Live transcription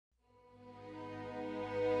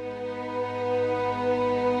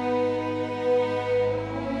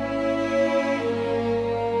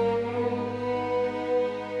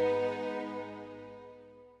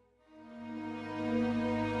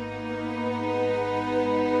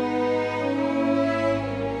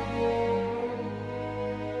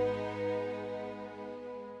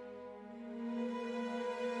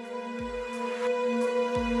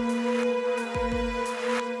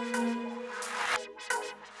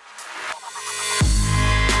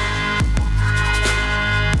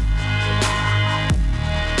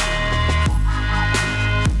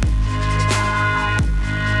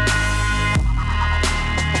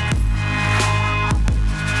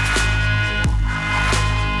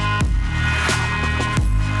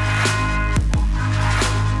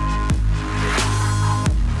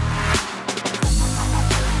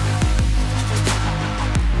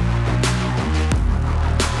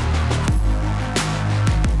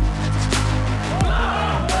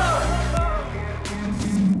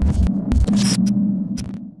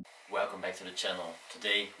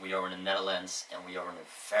today we are in the Netherlands and we are in a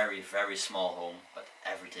very, very small home, but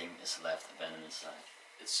everything is left abandoned inside.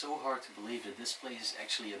 It's so hard to believe that this place is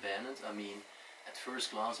actually abandoned. I mean, at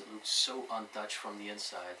first glance it looked so untouched from the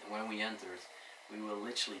inside, and when we entered we were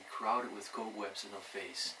literally crowded with cobwebs in our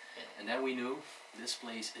face. Yeah. And then we knew this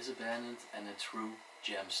place is abandoned and a true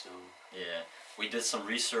gemstone. Yeah, we did some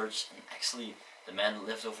research and actually the man that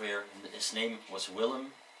lived over here, his name was Willem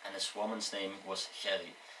and his woman's name was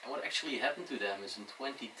Gerrie. And what actually happened to them is in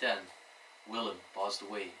 2010 Willem passed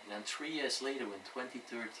away, and then 3 years later in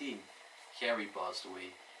 2013 Gerrie passed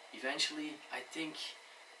away. Eventually I think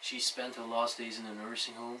she spent her last days in a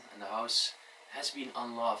nursing home, and the house has been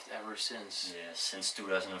unloved ever since. Yeah, since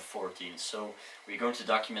 2014. So we're going to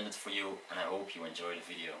document it for you, and I hope you enjoy the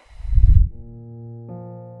video.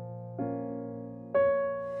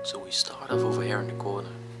 So we start off over here in the corner,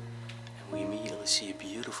 and we immediately see a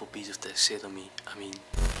beautiful piece of taxidermy. I mean,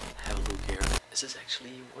 have a look here. Is this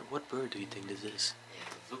actually, what bird do you think this is?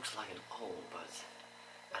 Yeah, it looks like an owl, but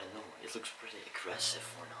I don't know, it looks pretty aggressive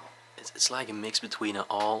for now. It's like a mix between an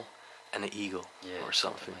owl and an eagle, yeah, or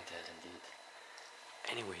something like that indeed.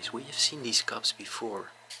 Anyways, we have seen these cups before,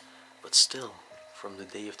 but still, from the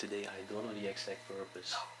day of today, I don't know the exact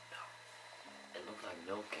purpose. No. It looked like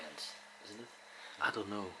milk cans, isn't it? I don't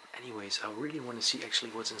know. Anyways, I really want to see actually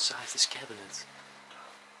what's inside this cabinet.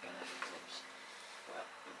 I'm gonna have it close. Well,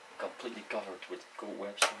 completely covered with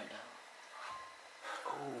cobwebs right now.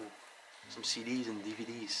 Oh, some CDs and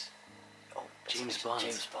DVDs. Oh, James Bond.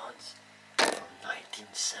 James Bond. From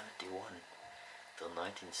 1971 till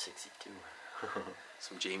 1962.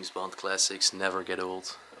 Some James Bond classics never get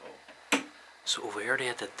old. Oh. So over here they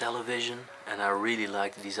had the television, and I really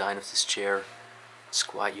like the design of this chair. It's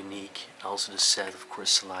quite unique. Also the set of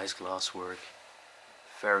crystallized glasswork.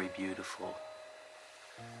 Very beautiful.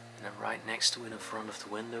 And then right next to it in front of the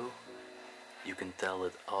window, you can tell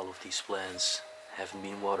that all of these plants haven't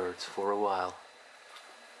been watered for a while.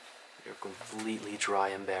 They're completely dry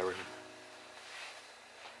and barren.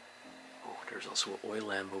 Oh, there's also an oil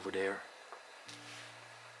lamp over there.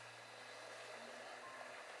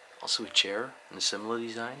 Also a chair in a similar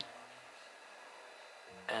design.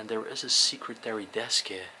 And there is a secretary desk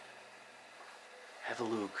here. Have a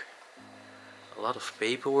look. A lot of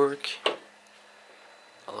paperwork.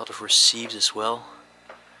 A lot of receipts as well.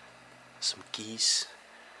 Some keys.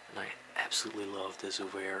 And I absolutely love this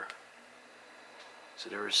over here. So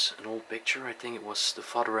there is an old picture, I think it was the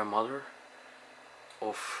father and mother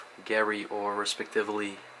of Gerrie, or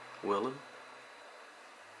respectively Willem.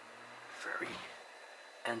 Very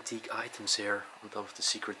antique items here on top of the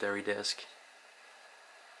secretary desk.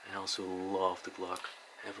 And I also love the clock.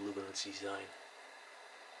 Have a look at its design.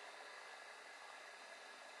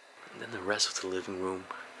 And then the rest of the living room.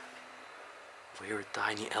 Over here a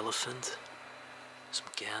tiny elephant. Some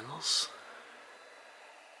candles.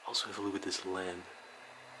 Also have a look at this lamp.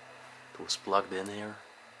 It was plugged in here.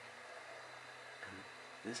 And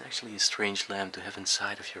this is actually a strange lamp to have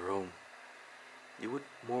inside of your home. You would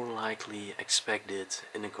more likely expect it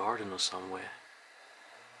in a garden or somewhere.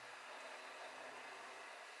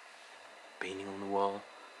 Painting on the wall.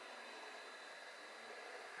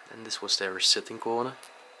 And this was their sitting corner.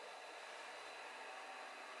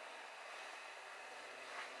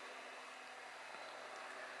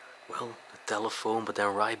 Well, the telephone, but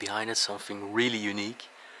then right behind it something really unique.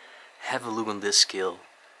 Have a look on this scale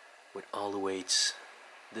with all the weights.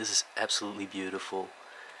 This is absolutely beautiful.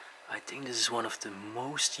 I think this is one of the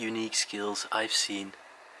most unique scales I've seen.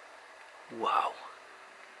 Wow.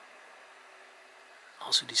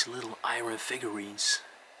 Also these little iron figurines.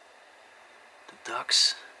 The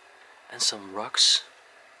ducks and some rocks.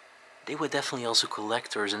 They were definitely also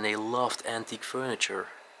collectors, and they loved antique furniture.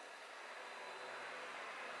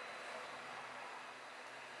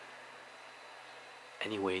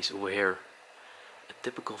 Anyways, over here, a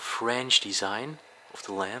typical French design of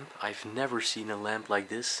the lamp. I've never seen a lamp like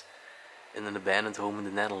this in an abandoned home in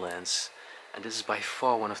the Netherlands. And this is by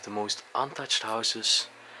far one of the most untouched houses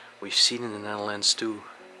we've seen in the Netherlands too.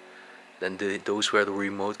 Then those were the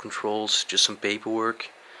remote controls, just some paperwork.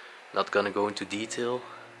 Not gonna go into detail.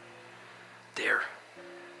 There,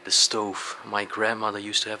 the stove. My grandmother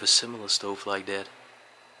used to have a similar stove like that.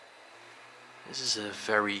 This is a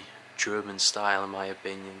very German style in my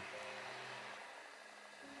opinion.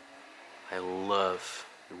 I love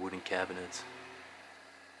the wooden cabinet.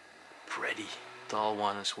 Pretty tall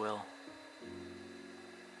one as well.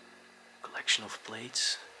 Collection of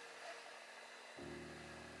plates.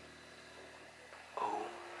 Oh,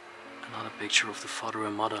 another picture of the father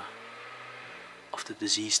and mother of the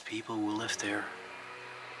deceased people who lived there.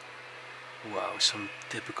 Wow, some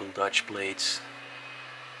typical Dutch plates.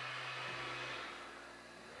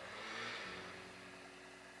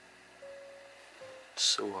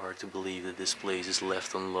 So hard to believe that this place is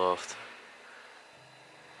left unloved.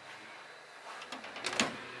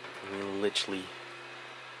 I mean, literally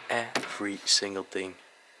every single thing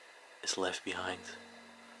is left behind.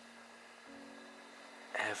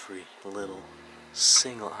 Every little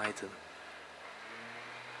single item.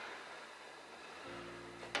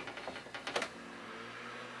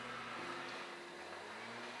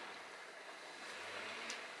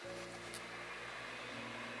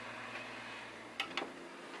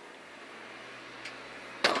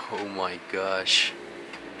 Oh my gosh.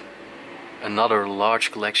 Another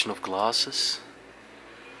large collection of glasses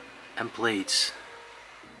and plates.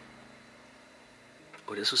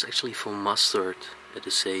 Oh, this was actually from mustard, it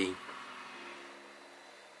is saying.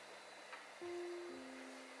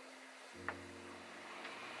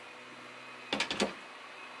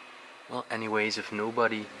 Well, anyways, if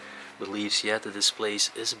nobody believes yet that this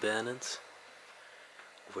place is abandoned,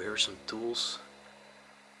 over here are some tools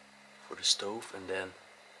for the stove, and then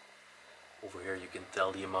over here you can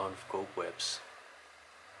tell the amount of cobwebs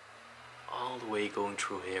all the way going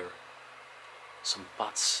through here. Some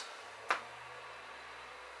pots.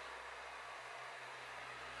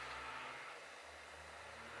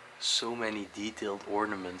 So many detailed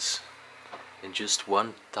ornaments in just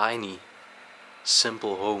one tiny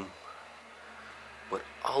simple home. But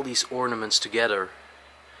all these ornaments together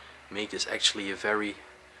make this actually a very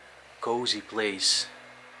cozy place,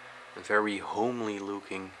 a very homely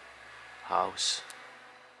looking house.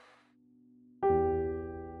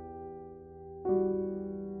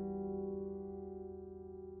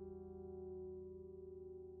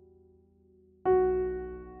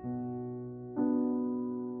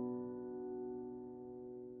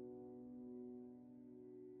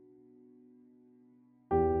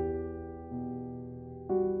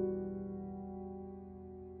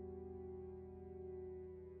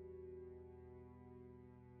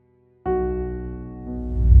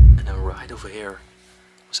 Right over here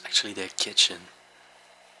was actually their kitchen.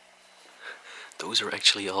 Those are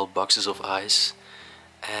actually all boxes of ice,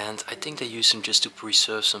 and I think they use them just to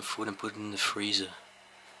preserve some food and put it in the freezer.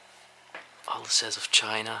 All the sets of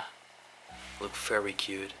china look very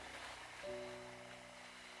cute.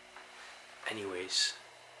 Anyways,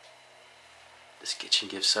 this kitchen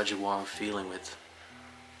gives such a warm feeling with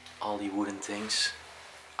all the wooden things.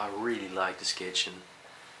 I really like this kitchen.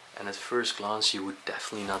 And at first glance you would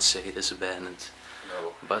definitely not say it is abandoned.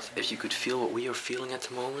 No. But if you could feel what we are feeling at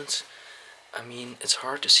the moment, I mean, it's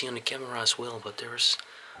hard to see on the camera as well, but there's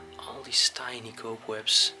all these tiny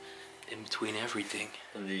cobwebs in between everything.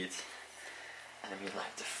 Indeed. And we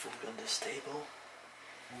like the food on this table.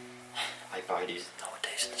 I buy these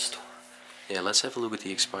nowadays in the store. Yeah, let's have a look at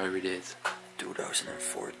the expiry date.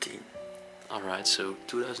 2014. Alright, so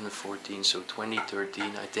 2014, so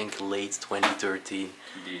 2013, I think late 2013.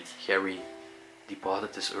 Indeed. Gerrie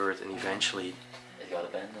departed this earth and eventually it got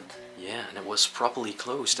abandoned. Yeah, and it was properly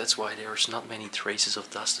closed. That's why there's not many traces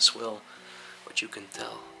of dust as well. But you can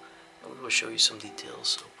tell. I will show you some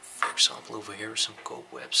details. So, for example, over here some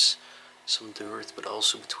cobwebs, some dirt, but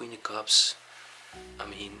also between the cups. I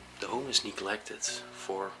mean, the home is neglected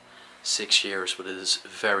for 6 years, but it is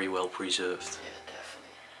very well preserved. Yeah,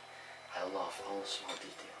 definitely. I love all the small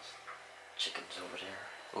details. Chickens over there.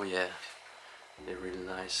 Oh yeah, they're really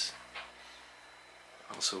nice.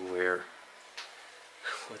 Also where...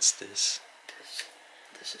 What's this?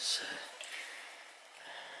 This is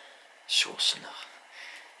𝗦𝘁cie𝗿𝗆.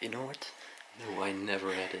 You know it? No, I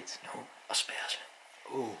never had it. No, asperge.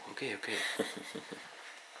 Oh, okay, okay.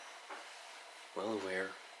 Well aware.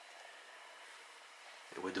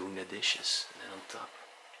 They were doing their dishes, and then on top,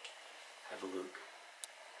 have a look.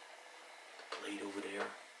 The plate over there,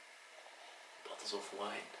 bottles of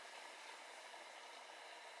wine,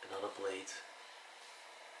 another plate.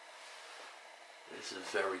 This is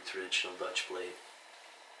a very traditional Dutch plate.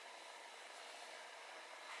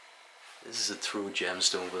 This is a true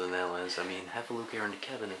gemstone for the Netherlands. I mean, have a look here in the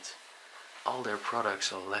cabinet. All their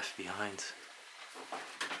products are left behind.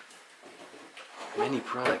 Many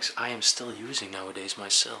products I am still using nowadays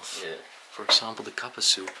myself. Yeah. For example, the kappa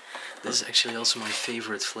soup. This is actually also my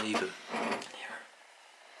favorite flavor. Here.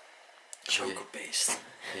 Choco paste.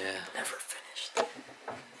 Yeah. Never finished.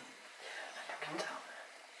 Yeah, and you can tell.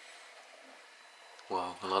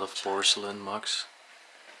 Wow, a lot of porcelain mugs.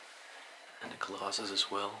 And the glasses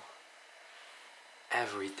as well.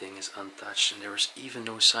 Everything is untouched, and there is even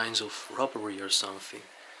no signs of robbery or something.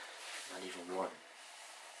 Not even one.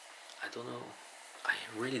 I don't know. I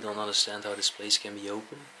really don't understand how this place can be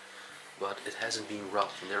open, but it hasn't been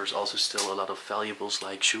robbed, and there's also still a lot of valuables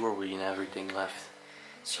like jewelry and everything left.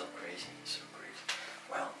 So crazy, so crazy.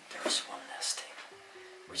 Well, there's one last thing.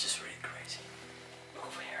 which is really crazy. Look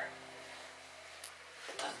over here.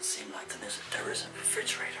 It doesn't seem like there is a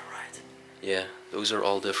refrigerator, right? Yeah, those are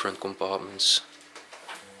all different compartments.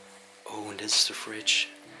 Oh, and this is the fridge.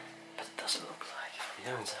 But it doesn't look like it from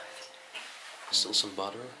No. the outside. Still some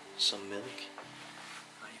butter, some milk.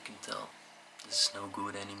 Oh, you can tell this is no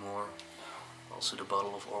good anymore. Also the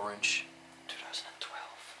bottle of orange. 2012.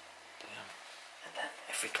 Damn. And then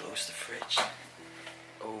if we close the fridge.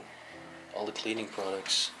 Oh, all the cleaning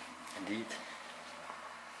products. Indeed.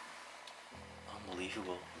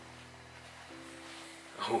 Unbelievable.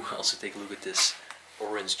 Oh, also take a look at this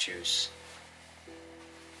orange juice.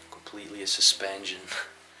 Completely a suspension.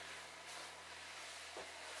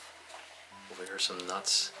 Over here are some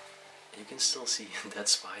nuts. You can still see that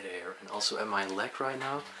spider hair. And also at my leg right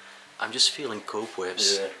now, I'm just feeling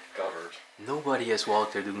cobwebs. Yeah, covered. Nobody has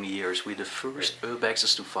walked there during the years. We're the first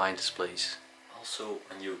urbexers to find this place. Also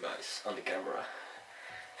on you guys, on the camera.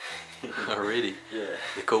 Oh really? Yeah.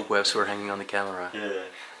 The cobwebs were hanging on the camera. Yeah.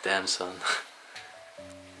 Damn son.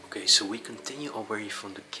 Okay, so we continue away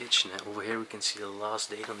from the kitchen and over here we can see the last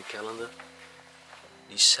date on the calendar.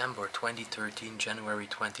 December 2013, January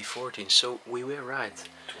 2014. So we were right.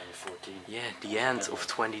 2014. Yeah, the end of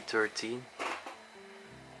 2013.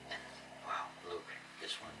 Wow, look,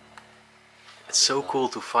 this one. It's so cool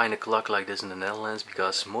to find a clock like this in the Netherlands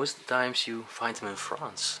because most of the times you find them in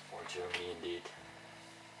France. Or Germany indeed.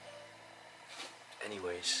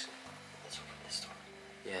 Anyways, Let's open this door.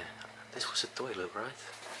 yeah, this was a toilet, right?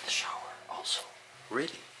 The shower also.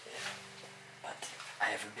 Really? Yeah. But I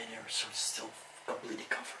haven't been here, so it's still completely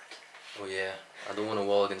covered. Oh yeah, I don't want to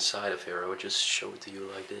walk inside of here, I would just show it to you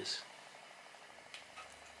like this.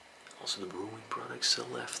 Also the brewing products still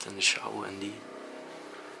left and the shower indeed.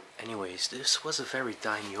 Anyways, this was a very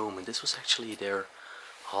tiny home and this was actually their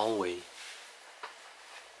hallway.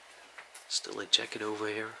 Still a jacket over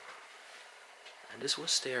here. And this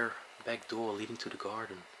was their back door leading to the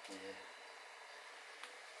garden. Yeah.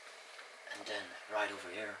 And then right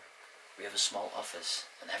over here we have a small office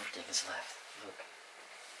and everything is left. Look.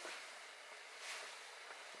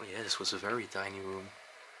 Oh yeah, this was a very tiny room.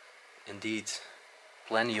 Indeed,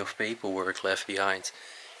 plenty of paperwork left behind.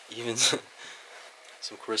 Even some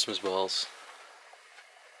Christmas balls.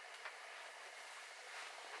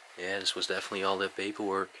 Yeah, this was definitely all that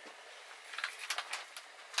paperwork.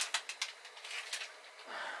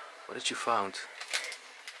 What did you found?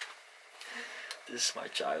 This is my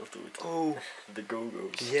childhood. Oh, The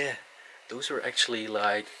Go-Go's. yeah. Those were actually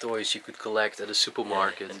like toys you could collect at a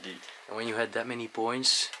supermarket. Yeah, indeed. And when you had that many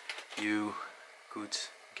points, you could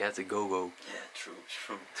get a go-go. Yeah, true.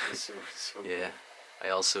 so Yeah, cool. I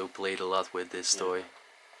also played a lot with this Yeah. toy.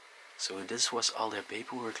 So this was all their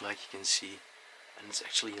paperwork, like you can see. And it's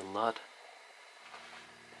actually a lot.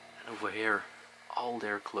 And over here, all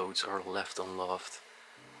their clothes are left unloved.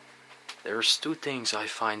 There's two things I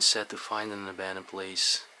find sad to find in an abandoned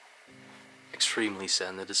place. Extremely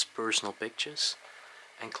sad. That is personal pictures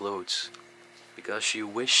and clothes. Because you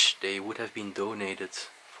wish they would have been donated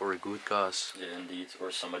for a good cause. Yeah, indeed.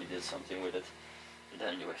 Or somebody did something with it. And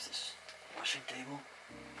then you have this washing table.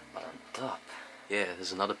 But on top. Yeah,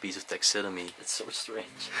 there's another piece of taxidermy. It's so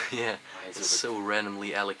strange. Yeah, Why is it's it- so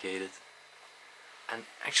randomly allocated. And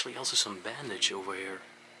actually also some bandage over here.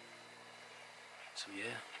 So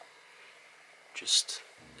yeah, just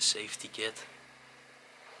a safety kit.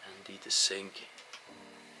 And indeed a sink.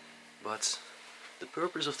 But the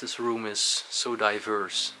purpose of this room is so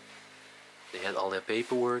diverse. They had all their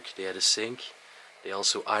paperwork, they had a sink, they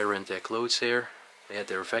also ironed their clothes here, they had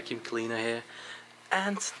their vacuum cleaner here,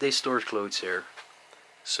 and they stored clothes here.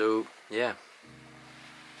 So yeah,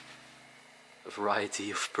 a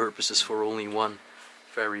variety of purposes for only one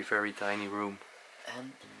very tiny room.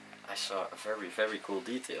 And I saw a very cool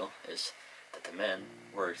detail is that the man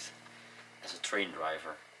worked as a train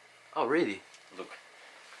driver. Oh really? Look.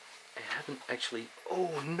 I haven't actually...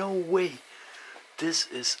 Oh no way! This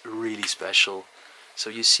is really special. So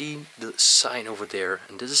you see the sign over there,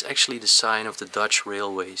 and this is actually the sign of the Dutch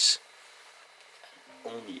railways.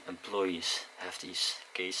 Only employees have these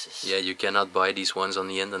cases. Yeah, you cannot buy these ones on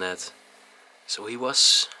the internet. So he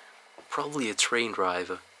was probably a train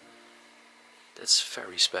driver. That's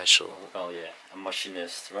very special. Oh yeah, a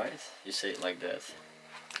machinist, right? You say it like that.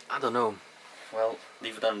 I don't know Well,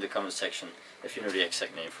 leave it down in the comment section if you know the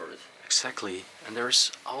exact name for it. exactly. And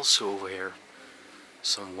there's also over here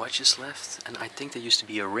some watches left, and I think there used to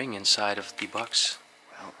be a ring inside of the box.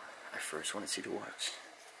 Well, I first want to see the watch.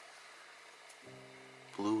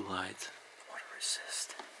 Blue light. Water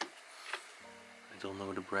resist. I don't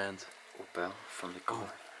know the brand. Opel from the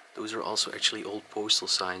car. Those are also actually old postal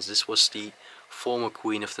signs. This was the former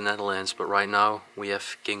queen of the Netherlands, but right now we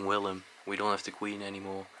have King Willem. We don't have the queen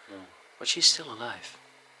anymore. No. But she's still alive.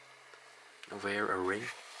 Over here a ring,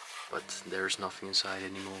 but there's nothing inside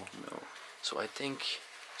anymore. No. So I think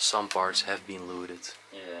some parts have been looted.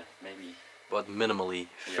 Yeah, maybe. But minimally,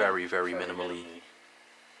 Yeah, very minimally.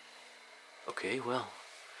 Okay, well,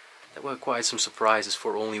 there were quite some surprises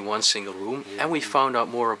for only one single room, Yeah, and we found out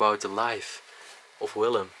more about the life of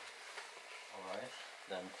Willem. Alright,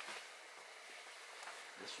 then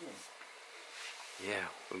this room. Yeah,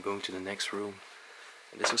 we're going to the next room.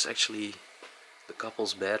 And this was actually the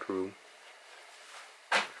couple's bedroom.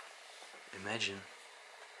 Imagine,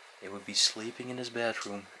 they would be sleeping in this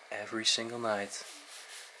bedroom every single night.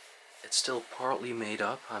 It's still partly made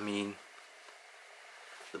up. I mean,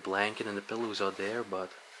 the blanket and the pillows are there, but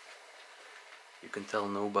you can tell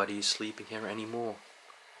nobody is sleeping here anymore.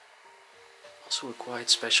 Also a quite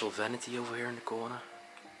special vanity over here in the corner.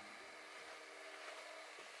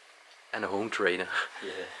 And a home trainer.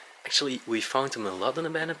 Yeah. Actually, we found them a lot in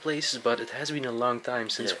abandoned places, but it has been a long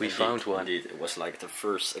time since we found one. Indeed, it was like the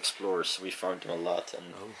first explorers. We found them a lot.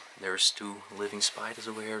 And oh, there's 2 living spiders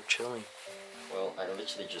over here chilling. well, I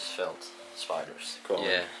literally just felt spiders crawling.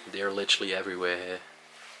 Yeah, they're literally everywhere here.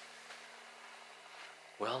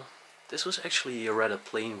 Well, this was actually a rather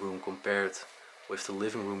plain room compared with the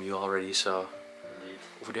living room you already saw. Indeed.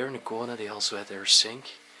 Over there in the corner they also had their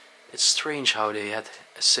sink. It's strange how they had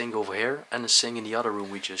a sink over here and a sink in the other room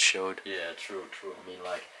we just showed. Yeah, true. I mean,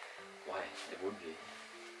 like, why it would be?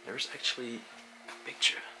 There's actually a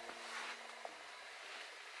picture.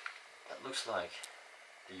 That looks like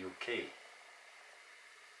the UK.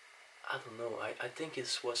 I don't know, I think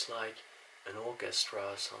it was like an orchestra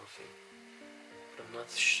or something. But I'm not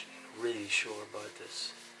really sure about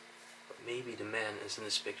this. But maybe the man is in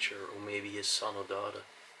this picture, or maybe his son or daughter.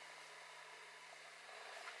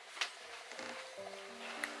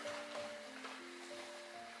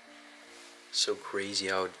 So crazy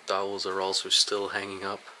how the towels are also still hanging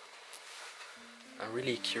up. I'm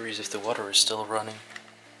really curious if the water is still running.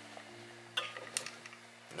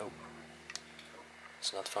 Nope.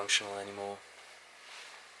 It's not functional anymore.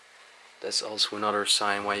 That's also another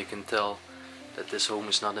sign why you can tell that this home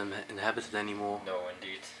is not inhabited anymore. No,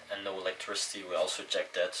 indeed. And no electricity. We also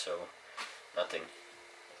checked that, so nothing.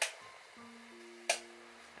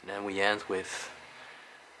 And then we end with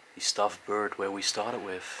the stuffed bird where we started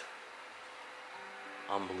with.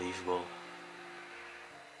 Unbelievable.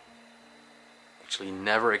 Actually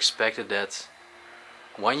never expected that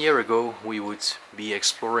 1 year ago we would be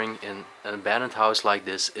exploring in an abandoned house like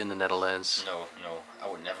this in the Netherlands. No, I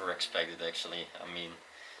would never expect it actually. I mean,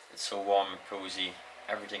 it's so warm and cozy,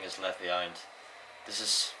 everything is left behind. This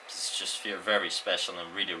is just very special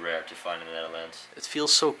and really rare to find in the Netherlands. It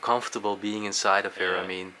feels so comfortable being inside of here, Yeah, I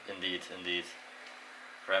mean. Indeed.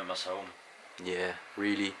 Grandma's home. Yeah,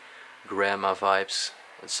 really grandma vibes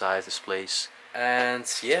inside this place. And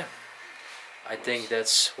yeah, I think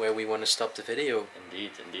that's where we want to stop the video.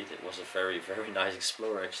 Indeed, it was a very nice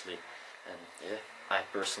explore actually. And yeah, I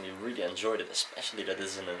personally really enjoyed it, especially that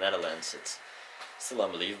this is in the Netherlands. It's still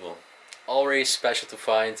unbelievable. Always special to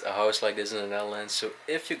find a house like this in the Netherlands. So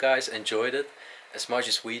if you guys enjoyed it as much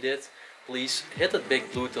as we did, please hit that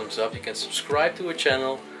big blue thumbs up. You can subscribe to our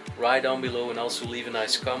channel right down below and also leave a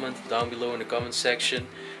nice comment down below in the comment section.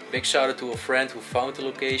 Big shout out to a friend who found the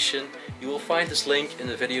location. You will find this link in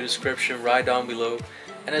the video description right down below.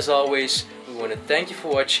 And as always, we want to thank you for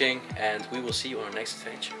watching and we will see you on our next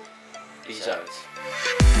adventure. Peace out.